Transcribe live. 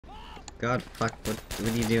God, fuck, what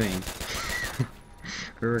are you doing?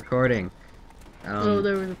 We're recording. Oh,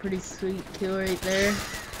 there was a pretty sweet kill right there.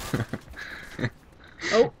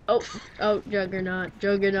 Oh, Juggernaut.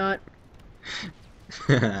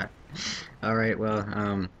 Alright,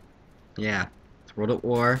 well, yeah. It's World at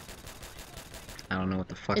War. I don't know what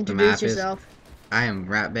the fuck the Introduce map is. yourself. I am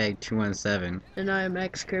Ratbag217. And I am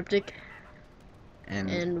xCriiptiic. And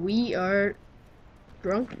And we are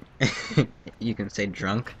drunk. you can say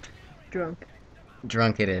drunk. Drunk.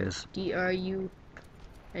 Drunk it is. DRUNK.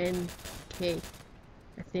 I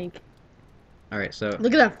think. Alright, so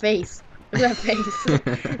Look at that face. Look at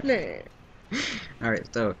that face.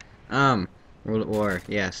 alright, so World at War,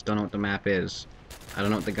 yes, don't know what the map is. I don't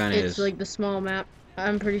know what the gun is. It's like the small map.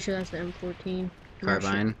 I'm pretty sure that's the M14.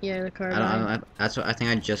 Carbine? Sure. Yeah, the carbine. I don't, that's what I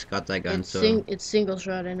think. I just got that gun, It's so it's single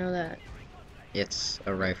shot, I know that. it's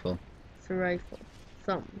a rifle. It's a rifle.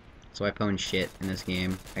 Something. So I pwned shit in this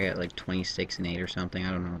game. I got like 26 and 8 or something.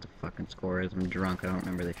 I don't know what the fucking score is. I'm drunk. I don't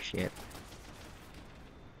remember the shit.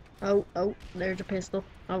 Oh, there's a pistol.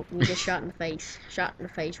 Oh, we get shot in the face. Shot in the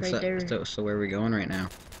face right there. So where are we going right now?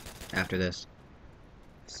 After this?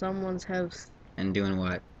 Someone's house. And doing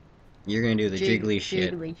what? You're gonna do the jiggly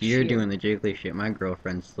shit. You're doing the jiggly shit. My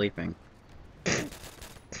girlfriend's sleeping.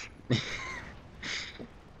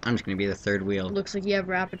 I'm just gonna be the third wheel. Looks like you have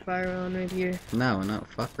rapid fire on right here. No,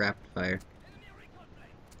 fuck rapid fire.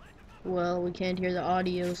 Well, we can't hear the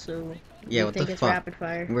audio, so yeah, we what think the it's fuck? rapid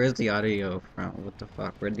fire. Where's the audio from? What the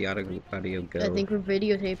fuck? Where'd the audio go? I think we're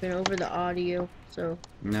videotaping over the audio, so.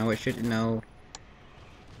 No, it should no.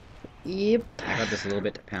 Yep. I got this a little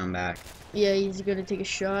bit to pound back. Yeah, he's gonna take a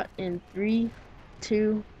shot in 3,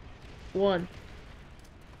 2, 1.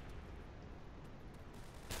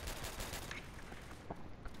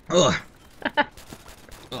 Ugh.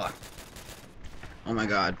 Ugh. Oh my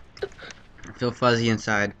god. I feel fuzzy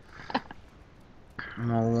inside.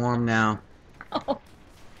 I'm all warm now. Oh.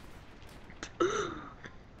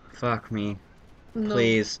 Fuck me. No.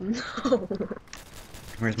 Please. No.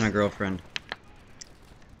 Where's my girlfriend?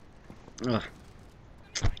 Ugh.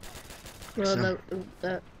 Well, So-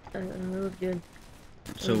 that was good.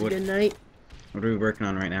 So It was a what good night. are we working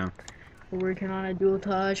on right now? We're working on a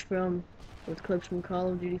dualtage with clips from Call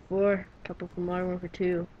of Duty 4, a couple from Modern Warfare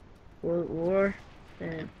 2, World at War,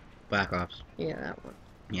 and Black Ops. yeah, that one.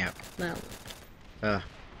 Yeah. That one. Oh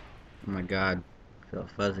my god. I feel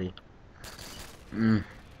fuzzy.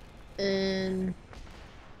 And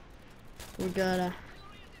we gotta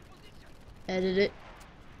edit it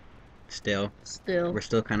Still. still. We're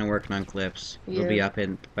still kind of working on clips. We'll be Yeah. up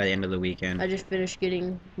by the end of the weekend. I just finished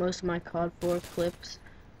getting most of my COD 4 clips.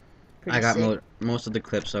 Pretty I got sick. most of the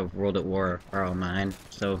clips of World at War are all mine,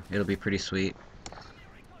 so it'll be pretty sweet.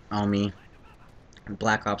 All me.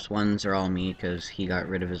 Black Ops 1s are all me because he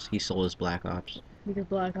sold his Black Ops. Because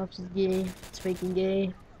Black Ops is gay. It's faking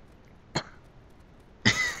gay.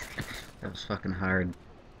 That was fucking hard.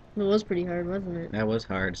 It was pretty hard, wasn't it? That was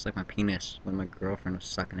hard. It's like my penis when my girlfriend was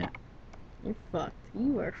sucking it. You're fucked.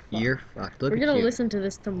 You are fucked. You're fucked. Look We're at gonna you. listen to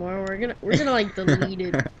this tomorrow. We're gonna like delete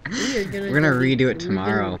it. We're gonna redo it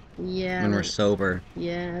tomorrow. Yeah. When we're like, sober.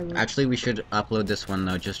 yeah. Like, Actually, we should upload this one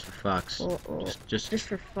though, just for fucks. Just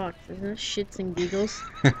for fucks. Isn't it shits and giggles?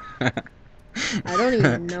 I don't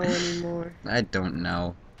even know anymore. I don't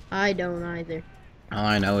know. I don't either. All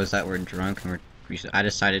I know is that we're drunk and I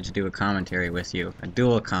decided to do a commentary with you. A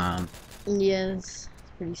dual com. Yes, it's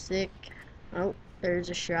pretty sick. Oh, there's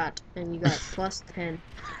a shot, and you got plus 10.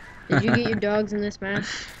 Did you get your dogs in this match?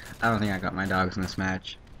 I don't think I got my dogs in this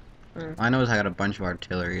match. Oh. All I know is I got a bunch of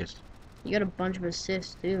artilleries. You got a bunch of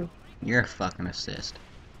assists, too. You're a fucking assist.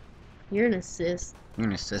 You're an assist. You're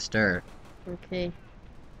an assister. Okay.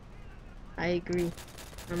 I agree.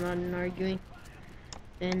 I'm not arguing.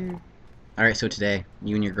 And Alright, so today,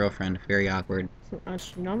 you and your girlfriend, very awkward.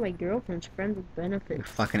 she's not my girlfriend's friend with You're benefits,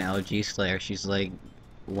 fucking LG Slayer. She's like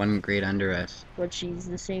 1 grade under us. but she's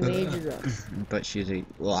the same age as us. But she's a...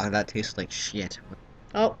 Well, that tastes like shit.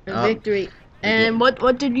 Oh, a Oh. victory. And what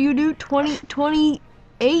did you do?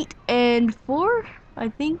 28 and 4? I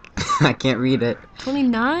think. I can't read it.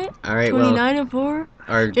 29? Alright, well... 29 and 4?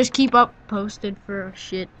 Our, Just keep up posted for our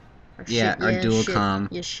shit. our dual shit. com.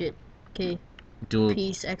 Yeah, shit. Okay. Dual...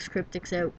 Peace. xCriiptiic's out.